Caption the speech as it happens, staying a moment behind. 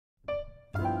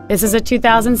This is a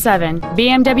 2007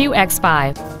 BMW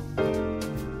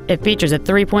X5. It features a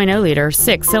 3.0-liter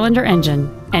 6-cylinder engine,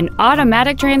 an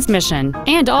automatic transmission,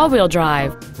 and all-wheel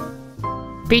drive.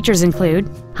 Features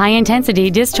include high-intensity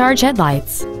discharge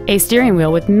headlights, a steering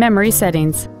wheel with memory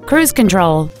settings, cruise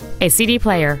control, a CD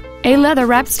player, a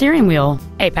leather-wrapped steering wheel,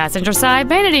 a passenger side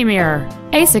vanity mirror,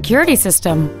 a security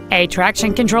system, a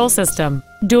traction control system,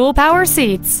 dual power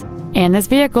seats, and this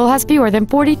vehicle has fewer than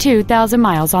 42,000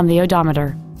 miles on the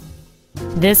odometer.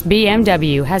 This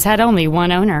BMW has had only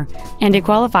one owner, and it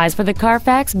qualifies for the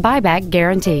Carfax buyback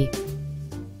guarantee.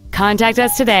 Contact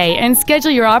us today and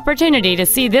schedule your opportunity to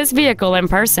see this vehicle in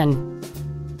person.